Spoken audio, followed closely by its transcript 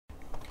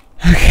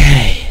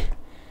Okay,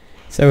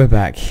 so we're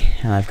back,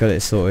 and I've got it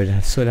sorted.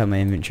 I've sorted out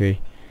my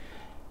inventory.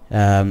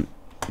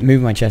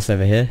 Moved my chest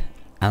over here,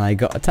 and I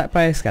got attacked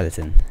by a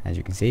skeleton, as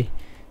you can see.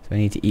 So I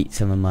need to eat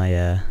some of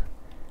my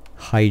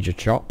Hydra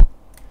chop,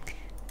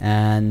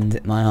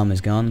 and my armor's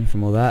gone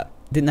from all that.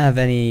 Didn't have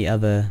any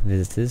other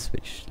visitors,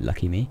 which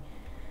lucky me.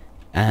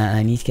 And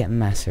I need to get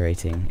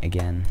macerating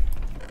again.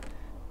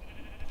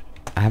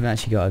 I haven't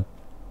actually got a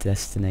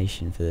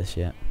destination for this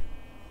yet.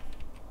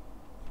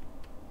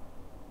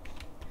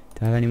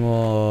 Do I have any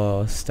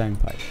more stone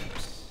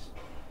pipes?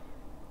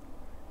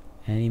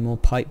 Any more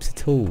pipes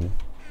at all?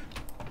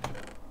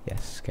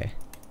 Yes, okay.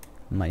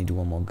 I might need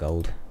one more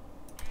gold,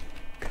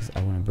 because I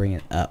want to bring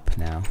it up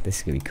now. This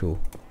is going to be cool.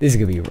 This is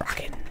going to be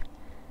rocking.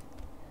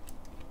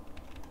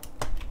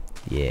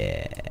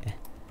 Yeah.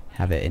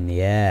 Have it in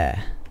the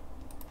air.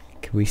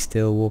 Can we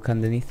still walk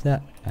underneath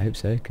that? I hope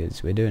so,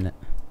 because we're doing it.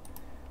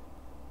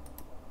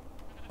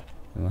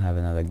 And we'll have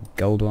another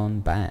gold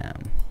one.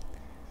 Bam.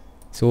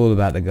 It's all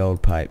about the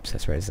gold pipes.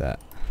 That's where it's at.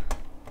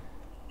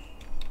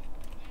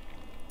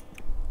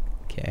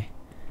 Okay.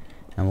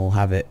 And we'll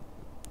have it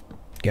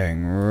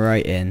going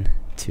right in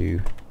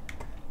to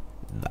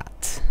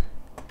that.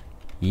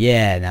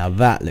 Yeah, now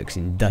that looks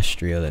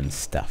industrial and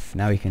stuff.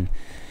 Now we can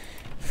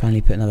finally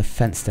put another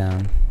fence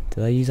down.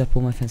 Did I use up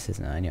all my fences?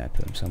 No, I knew I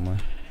put them somewhere.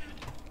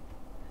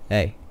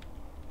 Hey,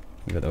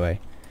 you got the way.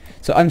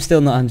 So I'm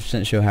still not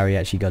 100% sure how he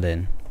actually got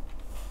in,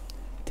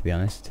 to be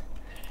honest.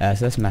 So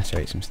let's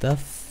macerate some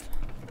stuff.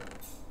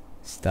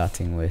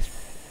 Starting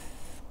with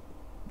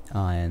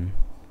iron.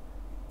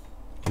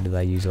 Or did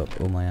I use up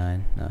all my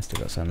iron? No, I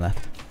still got some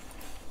left.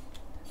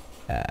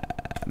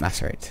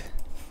 Macerate.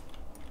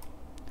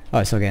 Oh,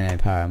 it's not getting any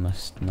power. I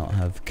must not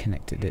have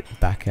connected it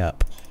back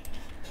up.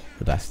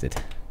 The bastard.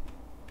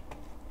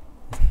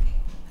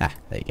 Ah,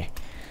 there you go.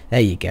 There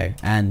you go.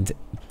 And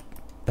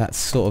that's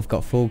sort of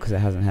got full because it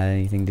hasn't had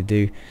anything to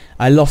do.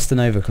 I lost an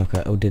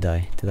overclocker. Oh, did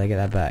I? Did I get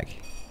that back?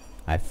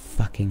 I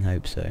fucking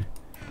hope so.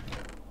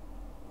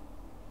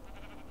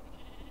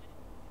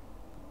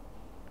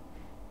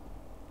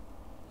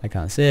 I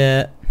can't see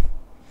it.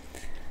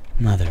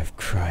 Mother of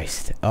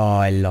Christ. Oh,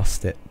 I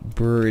lost it.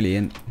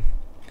 Brilliant.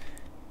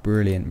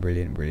 Brilliant,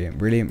 brilliant, brilliant,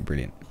 brilliant,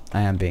 brilliant.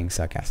 I am being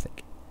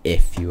sarcastic,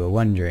 if you were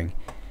wondering.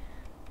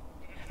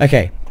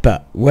 Okay,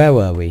 but where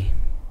were we?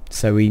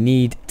 So we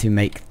need to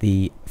make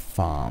the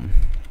farm.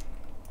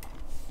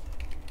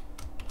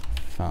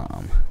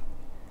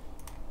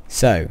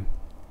 So,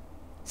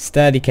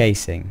 sturdy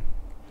casing.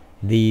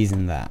 These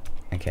and that.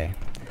 Okay.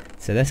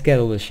 So let's get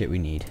all the shit we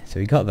need. So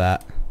we got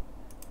that.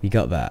 We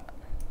got that.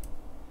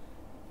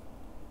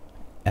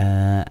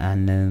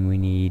 And then we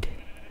need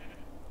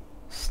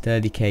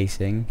sturdy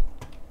casing.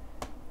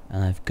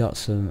 And I've got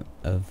some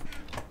of...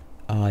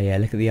 Oh yeah,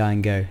 look at the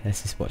iron go.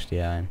 Let's just watch the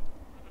iron.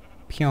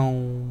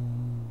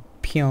 Pyong,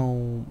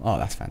 pyong. Oh,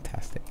 that's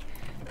fantastic.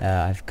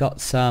 I've got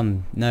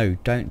some... No,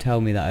 don't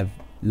tell me that I've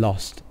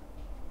lost...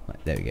 Right,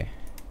 there we go.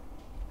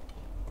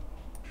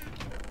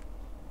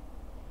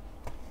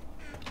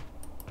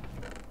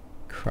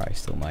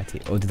 Christ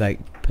almighty. Or did I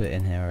put it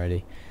in here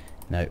already?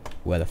 No,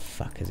 where the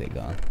fuck has it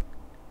gone?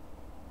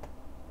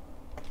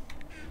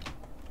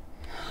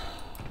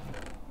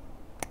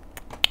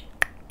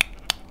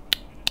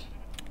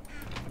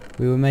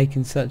 We were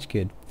making such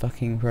good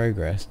fucking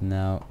progress, and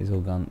now it's all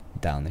gone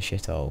down the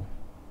shithole.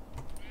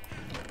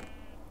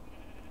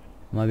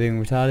 Am I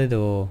being retarded,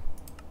 or...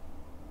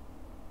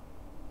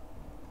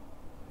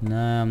 No,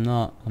 I'm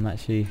not. I'm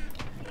actually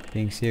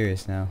being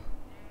serious now.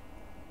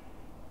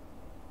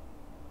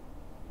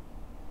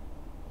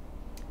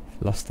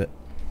 Lost it.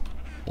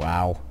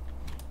 Wow.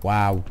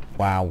 Wow.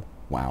 Wow.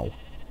 Wow.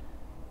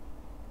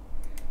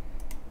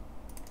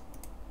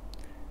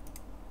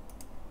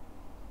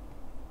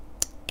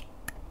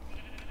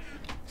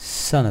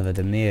 Son of a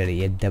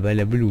demiri.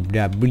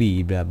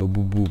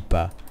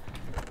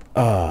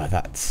 Oh,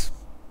 that's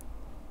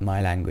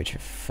my language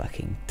of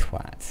fucking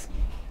twat.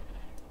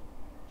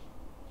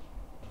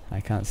 I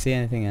can't see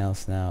anything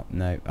else now.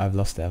 No, I've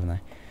lost it, haven't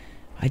I?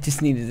 I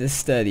just needed a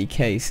sturdy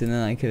case, and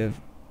then I could have...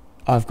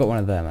 Oh, I've got one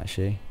of them,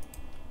 actually.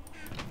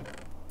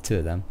 Two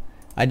of them.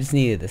 I just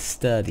needed a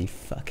sturdy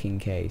fucking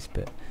case,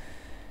 but...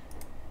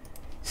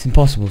 It's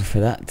impossible for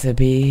that to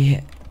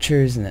be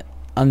true, isn't it?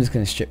 I'm just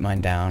going to strip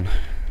mine down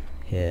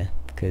here,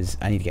 because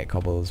I need to get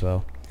cobble as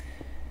well.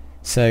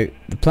 So,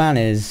 the plan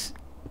is...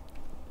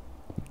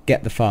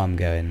 Get the farm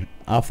going.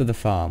 After the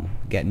farm,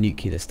 get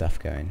nuclear stuff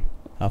going.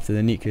 After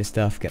the nuclear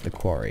stuff, get the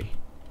quarry.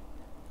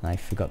 I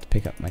forgot to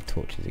pick up my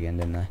torches again,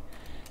 didn't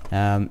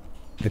I?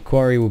 The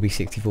quarry will be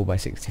 64 by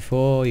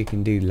 64. You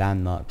can do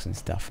landmarks and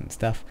stuff.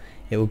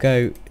 It will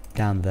go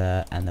down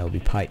there, and there will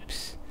be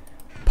pipes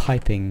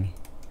piping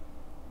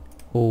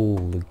all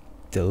the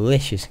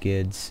delicious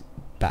goods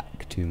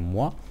back to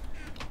moi.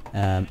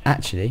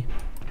 Actually,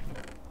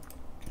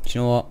 do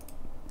you know what?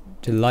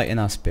 To lighten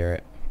our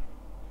spirit.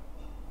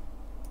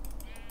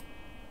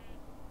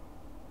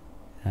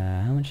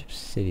 How much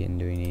obsidian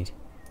do we need?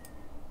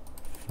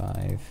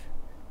 5.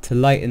 To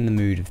lighten the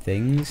mood of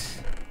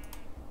things,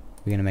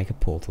 we're going to make a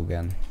portal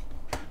gun.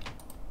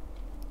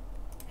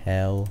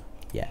 Hell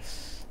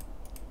yes.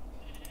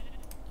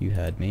 You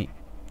heard me.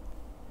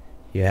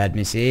 You heard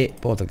me say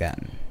portal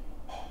gun.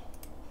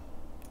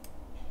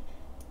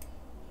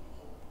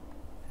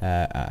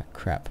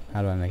 Crap.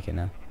 How do I make it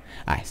now?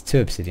 It's 2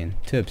 obsidian.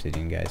 2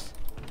 obsidian, guys.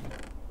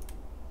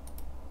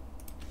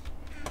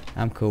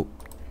 I'm cool.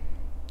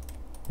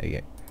 There you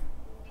go.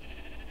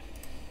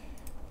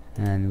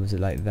 And was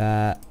it like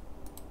that?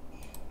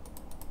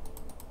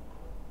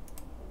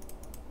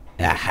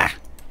 Aha!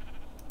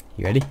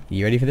 You ready?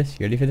 You ready for this?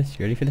 You ready for this?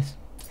 You ready for this?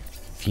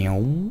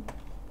 Phew.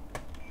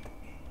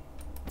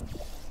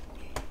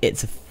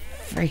 It's a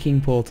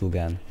freaking portal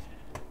gun.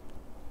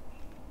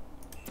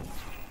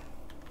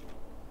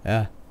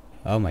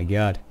 Oh my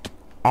god.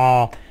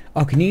 Oh,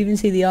 can you even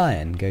see the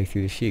iron go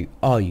through the chute?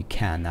 Oh, you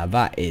can. Now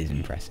that is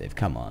impressive.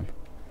 Come on.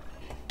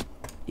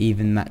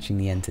 Even matching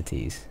the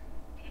entities.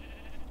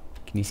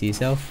 Can you see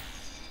yourself?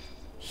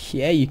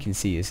 Yeah, you can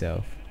see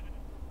yourself.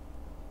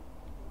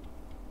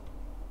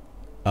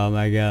 Oh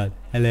my god.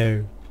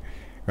 Hello.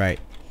 Right.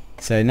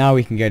 So now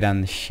we can go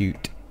down the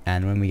chute,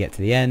 and when we get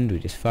to the end, we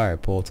just fire a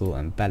portal,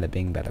 and bada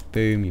bing, bada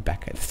boom, you're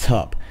back at the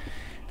top.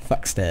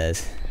 Fuck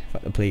stairs.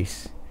 Fuck the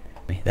police.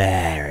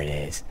 There it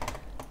is.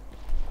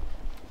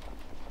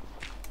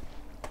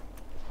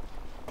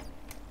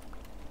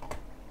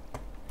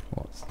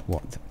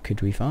 What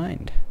could we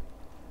find?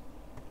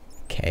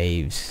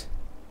 Caves.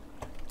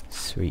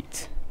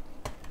 Sweet.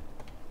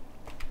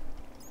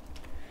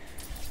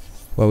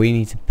 Well, we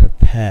need to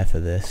prepare for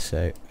this,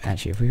 so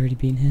actually, have we already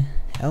been here?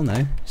 Hell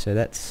no. So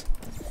let's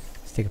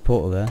stick a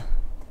portal there.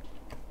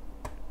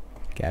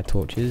 Get our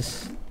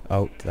torches.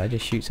 Oh, did I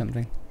just shoot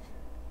something?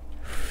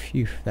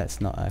 Phew,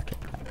 that's not a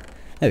clip.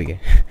 There we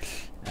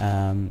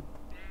go.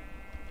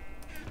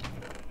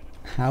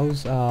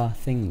 How's our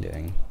thing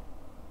doing?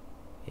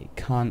 It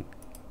can't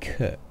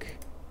cook.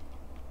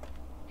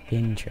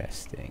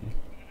 Interesting.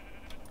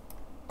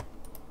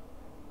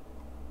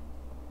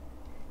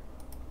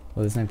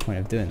 Well, there's no point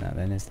of doing that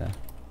then, is there?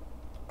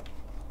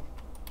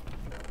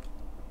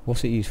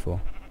 What's it used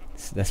for?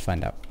 Let's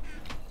find out.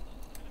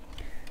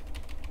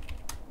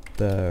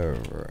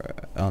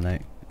 Oh no,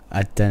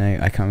 I don't know.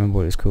 I can't remember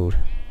what it's called.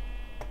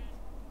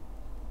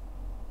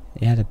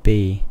 It had a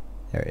B.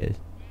 There it is.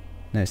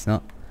 No, it's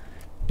not.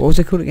 What was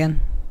it called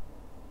again?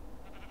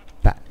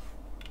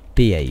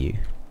 BAU.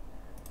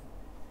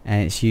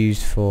 And it's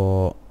used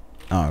for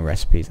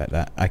recipes like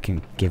that. I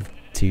can give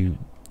 2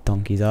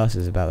 donkeys'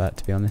 asses about that,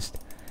 to be honest.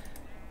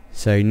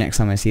 So next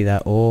time I see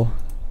that ore,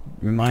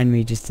 remind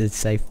me just to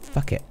say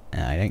fuck it.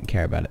 I don't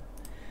care about it.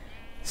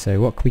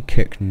 So what can we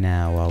cook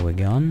now while we're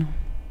gone?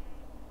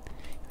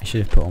 I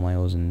should have put all my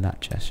ores in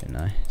that chest, shouldn't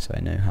I? So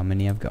I know how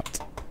many I've got.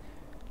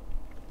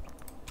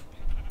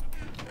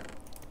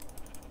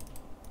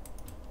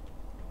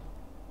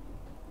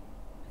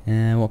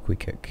 What can we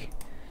cook?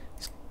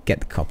 Let's get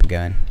the copper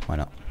going. Why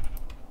not?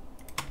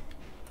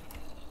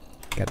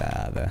 Get that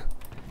out of there.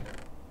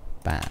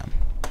 Bam.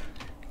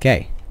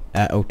 Okay.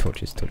 Oh,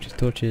 torches, torches,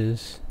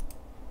 torches.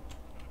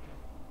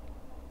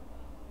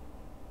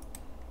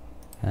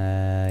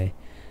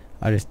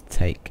 I'll just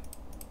take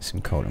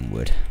some coal and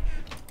wood.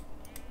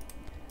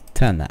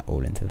 Turn that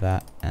all into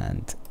that,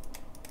 and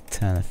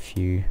turn a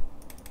few.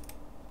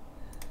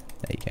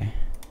 There you go.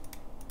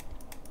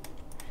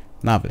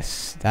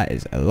 Marvellous. That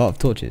is a lot of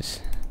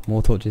torches.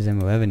 More torches than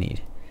we'll ever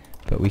need.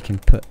 But we can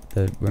put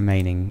the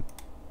remaining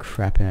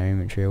crap in our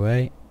inventory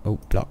away. Oh,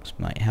 blocks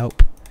might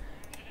help.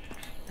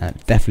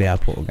 Definitely our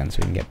portal gun so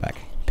we can get back.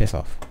 Piss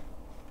off.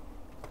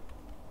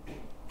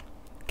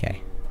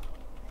 Okay.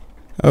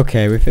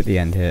 Okay, we've hit the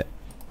end here.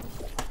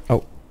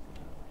 Oh.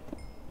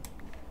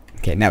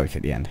 Okay, now we've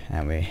hit the end.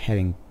 And we're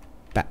heading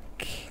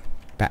back.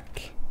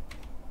 Back.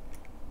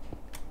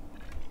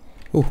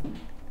 Oh,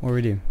 what are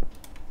we doing?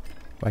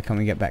 Why can't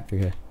we get back through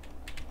here?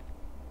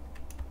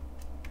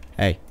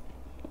 Hey.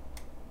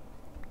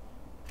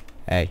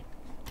 Hey.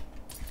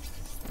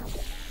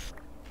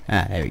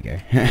 There we go.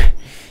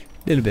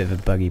 Little bit of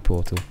a buggy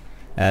portal.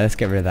 Let's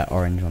get rid of that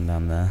orange one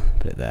down there.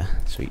 Put it there.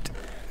 Sweet.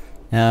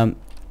 Look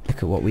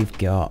at what we've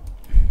got.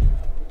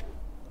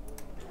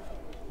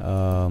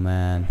 Oh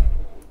man.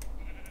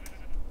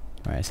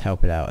 Alright, let's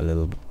help it out a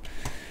little bit.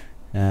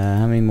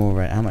 How many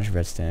more how much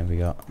redstone have we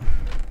got?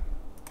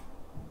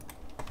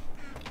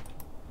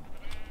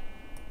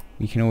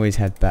 We can always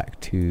head back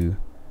to...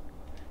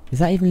 Is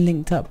that even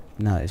linked up?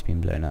 No, it's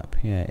been blown up.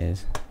 Yeah, it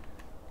is.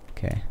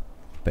 Okay.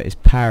 But it's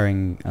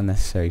powering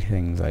unnecessary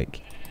things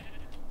like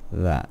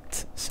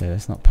that. So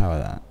let's not power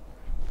that.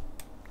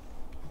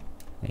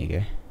 There you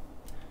go.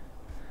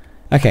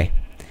 Okay.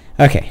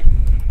 Okay.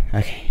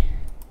 Okay.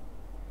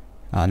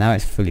 Oh, now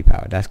it's fully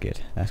powered. That's good.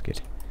 That's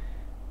good.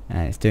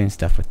 And it's doing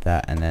stuff with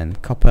that. And then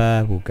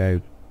copper will go...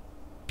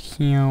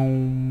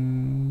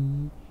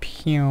 Pew,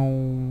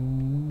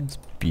 pew. It's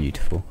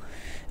beautiful.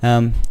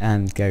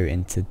 And go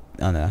into...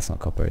 Oh no, that's not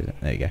copper, is it?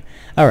 There you go.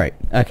 Alright,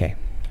 okay.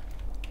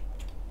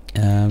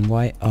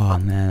 Why? Oh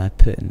man, I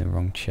put it in the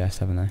wrong chest,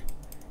 haven't I?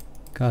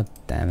 God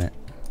damn it.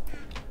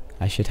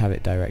 I should have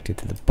it directed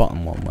to the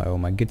bottom one where all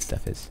my good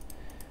stuff is.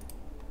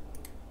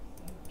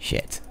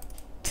 Shit.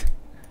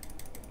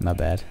 My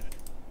bad.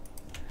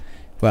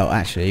 Well,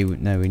 actually,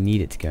 no, we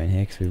need it to go in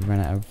here because we've run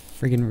out of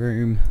friggin'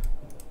 room.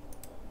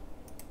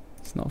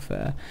 It's not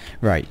fair.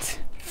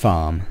 Right,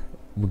 farm.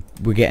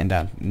 We're getting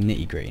down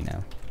nitty gritty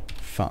now.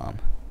 Farm.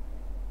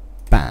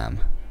 Bam.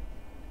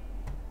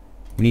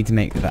 We need to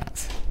make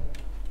that.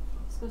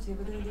 Scotty,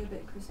 we're going to do a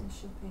bit of Christmas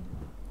shopping.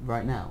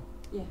 Right now?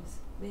 Yes,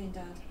 me and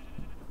Dad.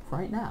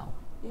 Right now?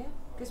 Yeah,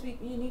 because you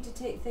need to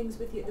take things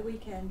with you at the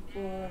weekend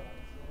for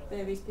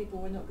various people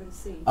we're not going to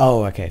see.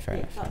 Oh, okay, fair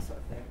Yeah, enough. that sort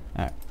of thing.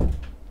 Alright.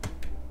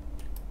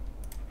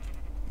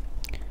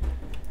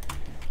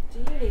 Do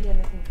you need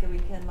anything for the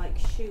weekend, like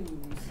shoes?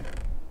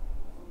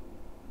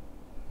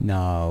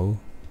 No.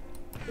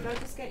 Could I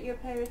just get you a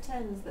pair of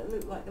tens that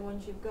look like the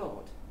ones you've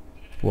got?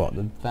 What,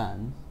 the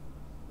Vans?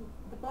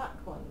 The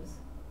black ones?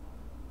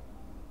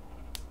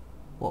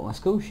 What, my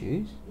school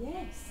shoes?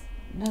 Yes.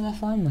 No, they're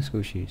fine, my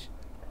school shoes.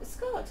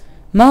 Scott!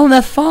 Mum,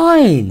 they're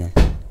fine!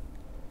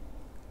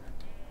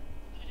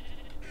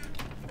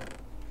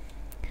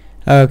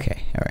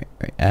 Okay, alright,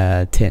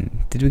 right.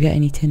 Tin. Did we get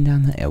any tin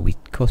down there? Oh,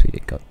 of course we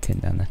did got tin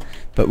down there.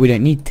 But we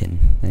don't need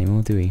tin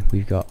anymore, do we?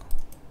 We've got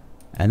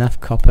enough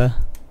copper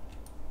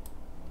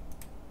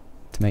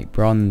to make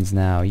bronze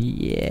now.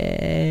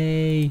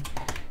 Yay!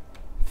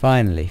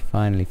 Finally,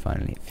 finally,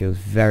 finally. It feels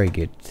very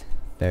good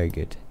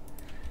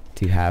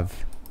to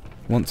have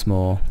once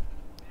more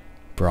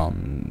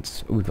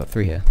bronze. Oh, we've got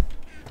 3 here.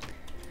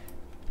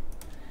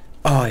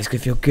 Oh, it's gonna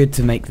feel good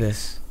to make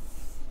this.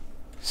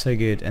 So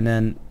good. And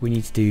then we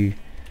need to do,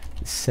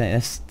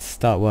 let's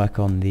start work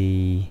on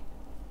the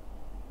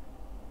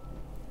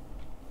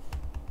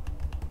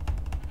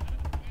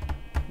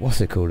what's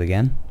it called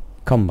again?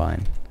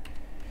 Combine.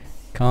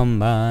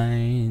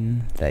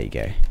 Combine. There you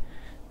go.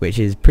 Which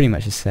is pretty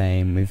much the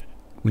same.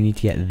 We need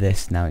to get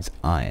this now. It's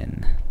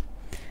iron.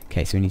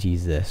 Okay, so we need to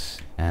use this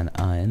and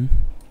iron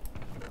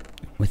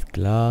with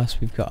glass.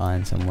 We've got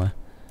iron somewhere.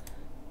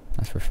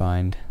 That's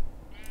refined.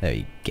 There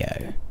we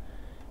go.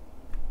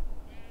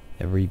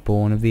 The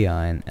reborn of the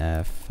iron.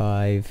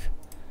 5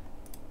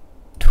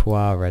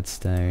 12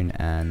 redstone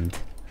and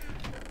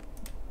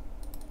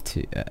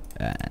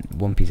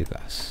 1 piece of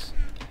glass.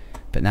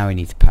 But now we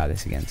need to power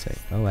this again. So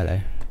oh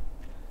hello.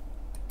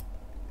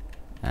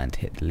 And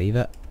hit the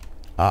lever.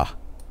 Ah,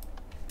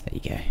 there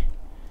you go.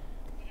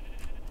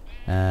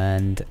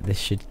 And this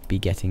should be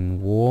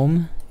getting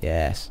warm.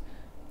 Yes,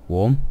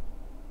 warm.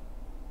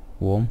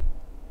 Warm.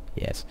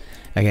 Yes.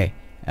 Okay.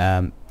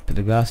 Put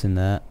the glass in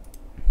there.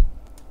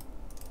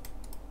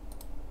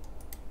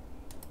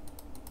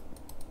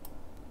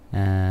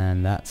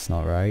 And that's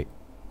not right.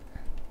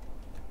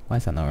 Why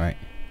is that not right?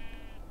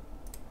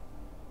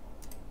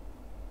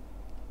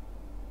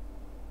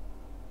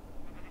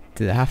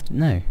 Did it have to?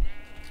 No.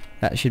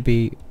 That should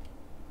be...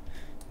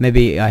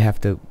 Maybe I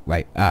have to...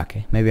 Wait. Ah,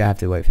 okay. Maybe I have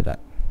to wait for that.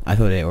 I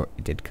thought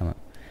it did come up.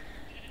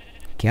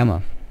 Come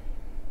on.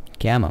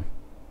 Come on.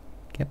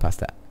 Get past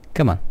that.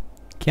 Come on.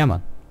 Come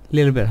on.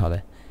 Little bit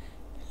hotter.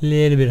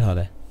 Little bit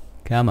hotter.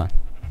 Come on.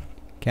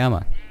 Come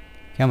on.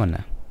 Come on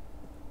now.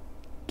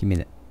 Give me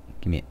that.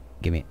 Give me it.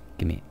 Give me it.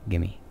 Give me it.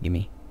 Give me. Give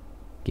me.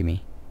 Give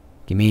me.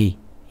 Give me.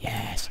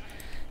 Yes.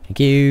 Thank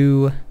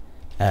you.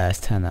 Let's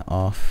turn that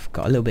off.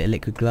 Got a little bit of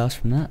liquid glass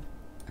from that.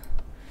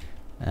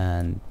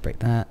 And break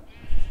that.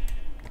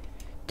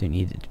 Don't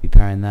need it to be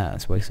powering that.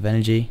 That's a waste of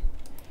energy.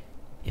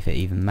 If it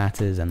even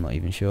matters, I'm not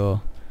even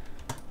sure.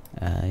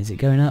 Is it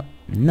going up?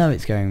 No,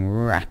 it's going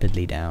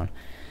rapidly down.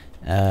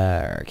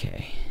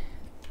 Okay.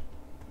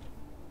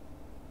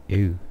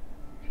 Ooh.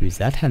 Who's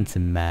that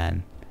handsome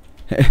man?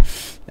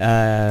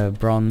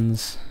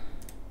 Bronze.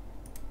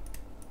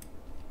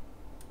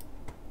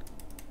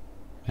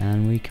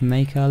 And we can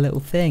make our little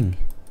thing.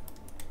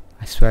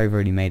 I swear I've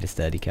already made a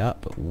sturdy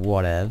cut, but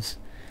whatevs.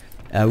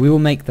 We will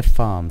make the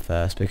farm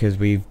first because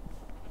we've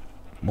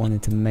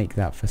wanted to make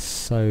that for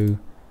so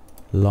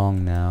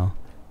long now.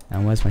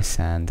 And where's my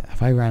sand?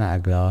 Have I ran out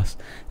of glass?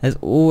 There's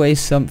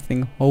always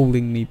something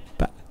holding me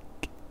back.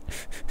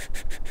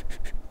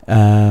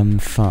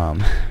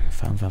 Farm.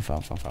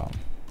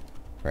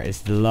 Right,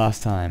 it's the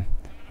last time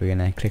we're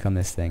gonna click on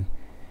this thing.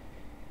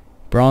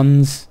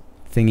 Bronze,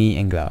 thingy,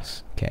 and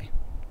glass. Okay.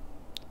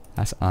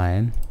 That's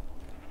iron.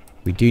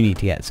 We do need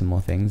to get some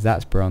more things.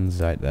 That's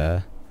bronze right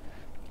there.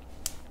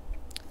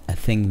 A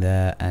thing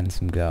there and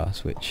some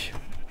glass, which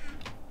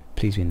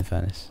please be in the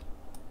furnace.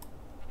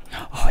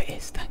 Oh, it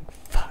is. Thank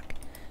fuck.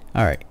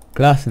 Alright,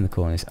 glass in the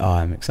corners. Oh,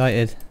 I'm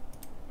excited.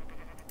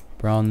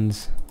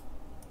 Bronze.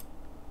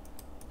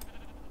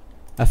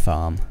 A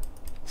farm.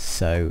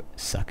 So,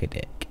 suck a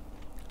dick.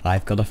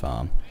 I've got a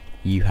farm.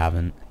 You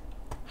haven't.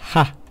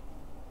 Ha!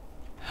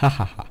 Ha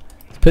ha ha.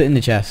 Let's put it in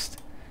the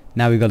chest.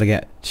 Now we've got to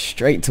get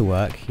straight to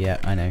work. Yeah,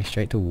 I know.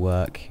 Straight to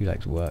work. Who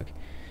likes work?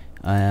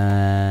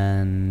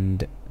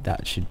 And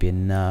that should be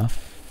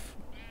enough.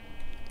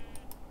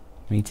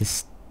 We need to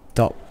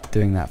stop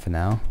doing that for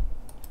now.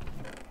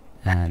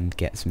 And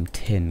get some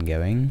tin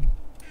going.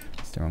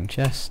 It's the wrong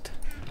chest.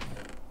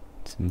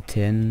 Some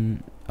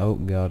tin. Oh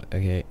god.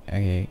 Okay.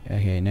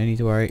 No need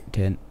to worry.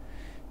 Tin.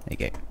 There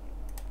you go.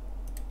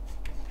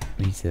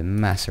 We need to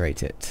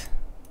macerate it.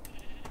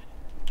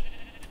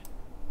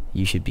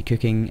 You should be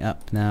cooking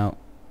up now.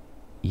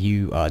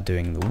 You are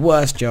doing the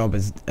worst job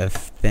as a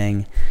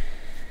thing.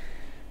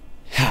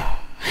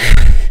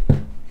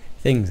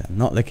 Things are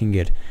not looking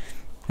good.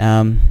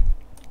 Alright,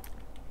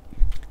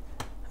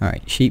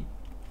 sheep,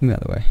 move out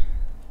of the way.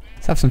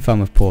 Let's have some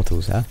fun with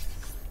portals, huh?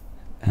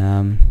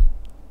 Can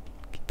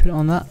you put it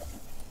on that?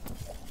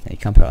 No, you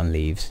can't put it on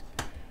leaves.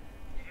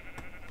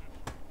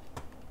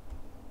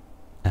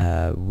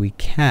 We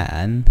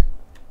can,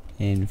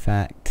 in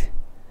fact.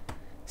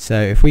 So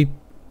if we,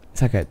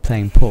 it's like a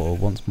playing portal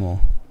once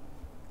more.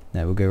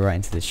 No, we'll go right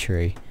into the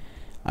tree.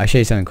 I'll show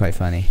you something quite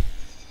funny.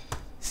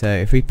 So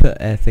if we put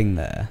a thing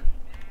there,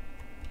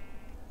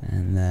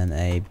 and then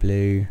a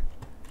blue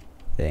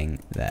thing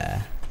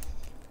there.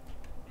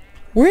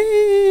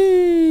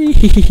 Whee!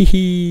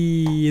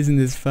 Isn't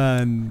this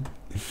fun?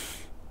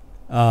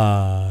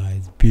 Ah,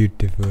 it's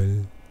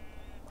beautiful.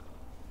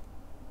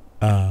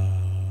 Ah.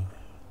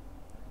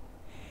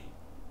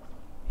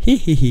 Hee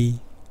hee hee.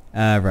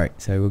 Right,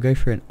 so we'll go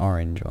for an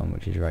orange one,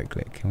 which is right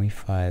click. Can we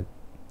fire?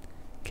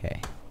 Okay.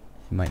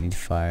 We might need to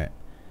fire it.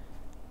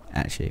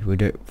 Actually, we'll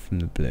do it from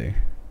the blue.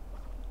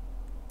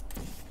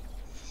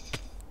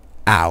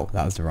 Ow,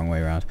 that was the wrong way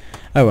around.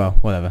 Oh well,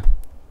 whatever.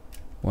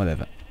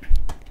 Whatever.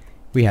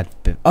 We had...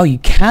 Oh, you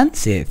can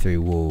see it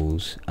through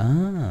walls.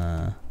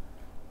 Ah.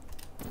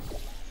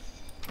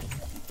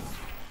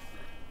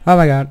 Oh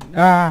my god.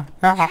 Ah!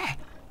 Ah!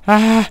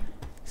 Ah!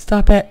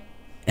 Stop it!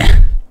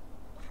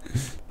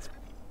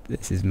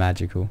 This is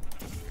magical.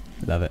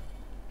 Love it.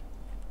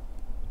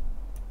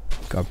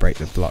 Gotta break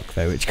the block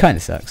though, which kind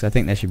of sucks. I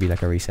think there should be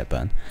like a reset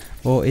button.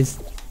 Or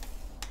is...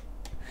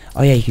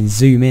 Oh yeah, you can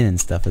zoom in and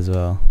stuff as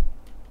well.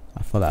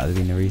 I thought that would have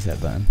been the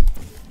reset button.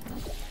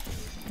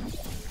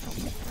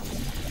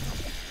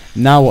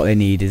 Now what they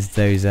need is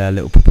those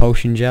little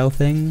propulsion gel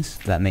things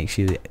that makes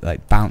you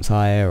like bounce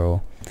higher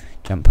or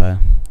jump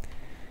higher.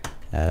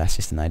 That's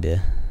just an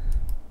idea.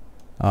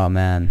 Oh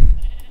man.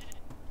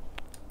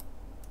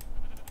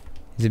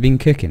 Has it been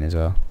cooking as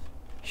well?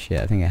 Shit,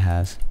 I think it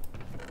has.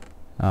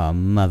 Oh,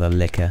 mother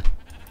liquor.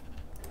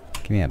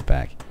 Give me that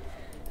back.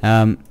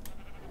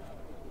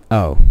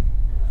 Oh.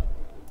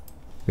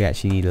 We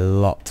actually need a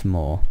lot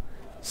more.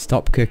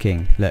 Stop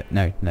cooking. Look,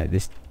 no,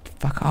 this...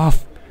 Fuck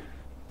off!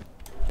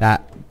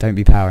 That, don't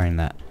be powering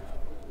that.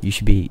 You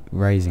should be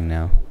raising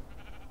now.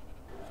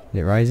 Is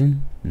it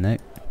rising?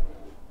 Nope.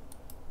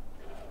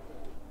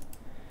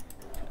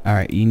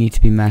 Alright, you need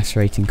to be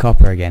macerating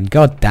copper again.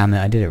 God damn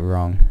it, I did it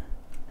wrong.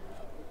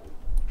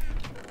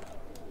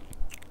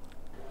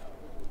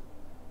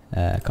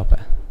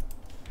 Copper.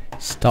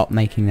 Stop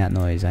making that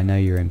noise. I know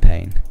you're in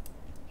pain.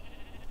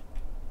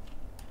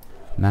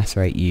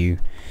 Macerate you.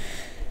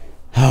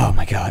 Oh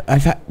my god. In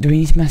fact, do we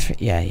need to macerate?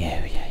 Yeah,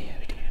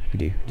 we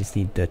do. We just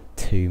need the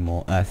 2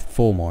 more,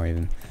 4 more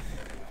even.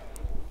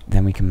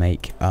 Then we can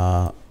make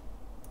our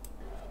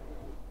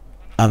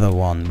other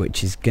one,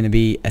 which is going to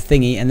be a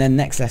thingy, and then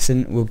next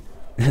lesson we'll...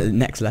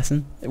 next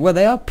lesson? Well,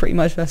 they are pretty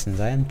much lessons.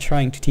 I am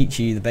trying to teach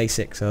you the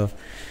basics of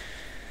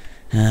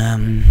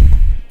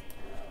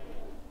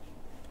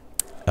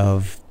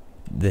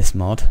this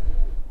mod.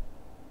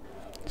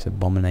 It's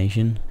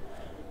abomination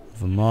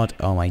of a mod.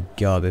 Oh my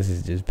god, this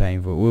is just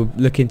painful. We'll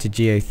look into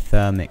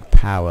geothermic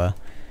power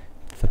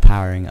for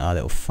powering our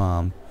little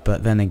farm,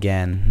 but then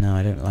again, no,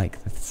 I don't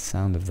like the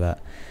sound of that.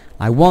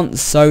 I want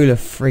solar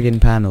friggin'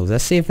 panels.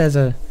 Let's see if there's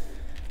a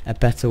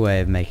better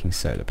way of making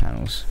solar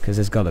panels, because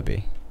there's gotta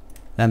be.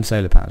 Them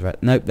solar panels, right?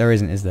 Nope, there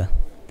isn't, is there?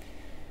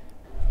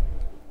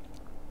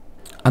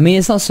 I mean,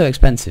 it's not so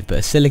expensive, but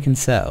a silicon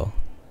cell...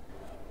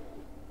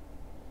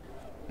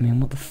 I mean,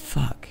 what the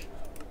fuck?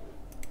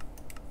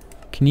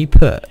 Can you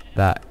put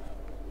that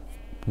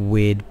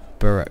weird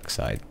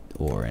peroxide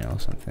ore in or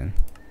something?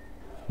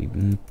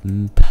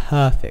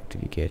 Perfect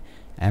if you could.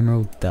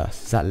 Emerald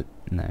dust. Is that...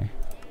 no.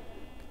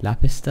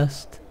 Lapis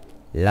dust?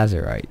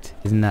 Lazurite.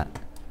 Isn't that...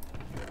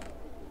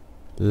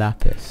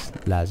 lapis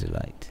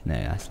lazulite? No,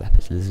 that's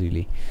lapis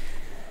lazuli.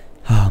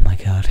 Oh my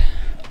god.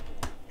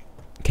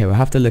 Okay, we'll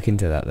have to look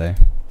into that though.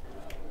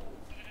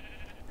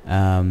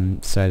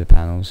 Solar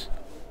panels.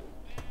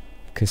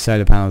 Because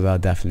solar panels are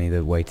definitely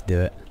the way to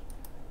do it.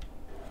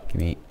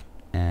 Gimme.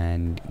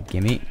 And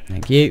gimme.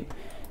 Thank you.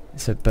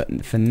 So,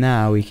 but for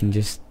now we can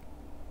just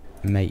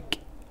make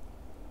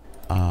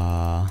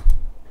our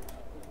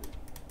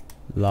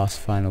last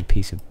final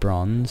piece of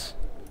bronze.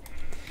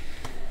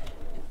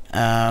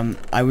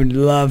 I would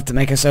love to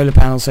make a solar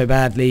panel so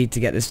badly to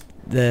get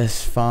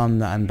this farm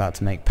that I'm about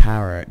to make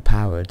powered.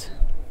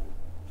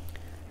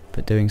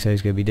 But doing so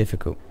is going to be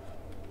difficult.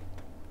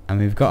 And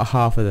we've got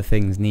half of the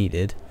things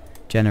needed.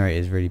 Generator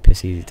is really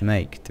piss easy to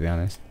make, to be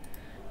honest.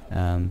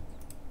 I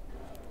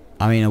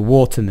mean, a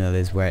water mill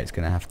is where it's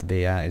going to have to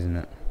be at, isn't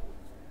it?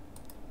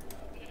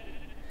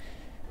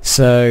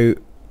 So,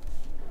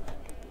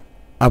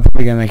 I'm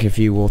probably going to make a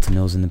few water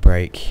mills in the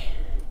break.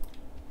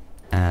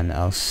 And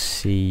I'll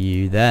see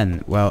you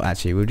then. Well,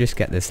 actually, we'll just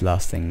get this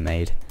last thing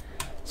made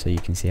so you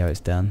can see how it's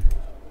done.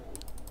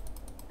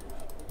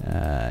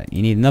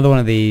 you need another one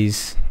of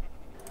these.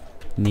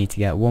 You need to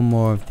get one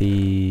more of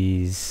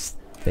these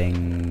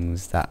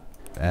things. That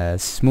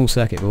small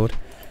circuit board.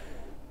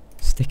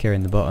 Sticker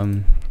in the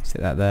bottom.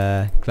 Stick that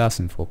there. Glass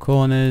in 4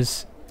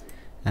 corners.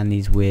 And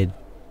these weird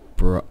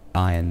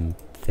iron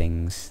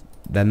things.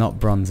 They're not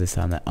bronze this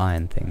time, they're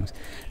iron things.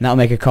 And that'll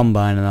make a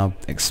combine, and I'll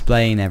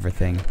explain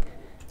everything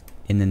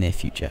in the near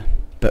future.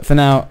 But for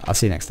now, I'll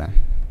see you next time.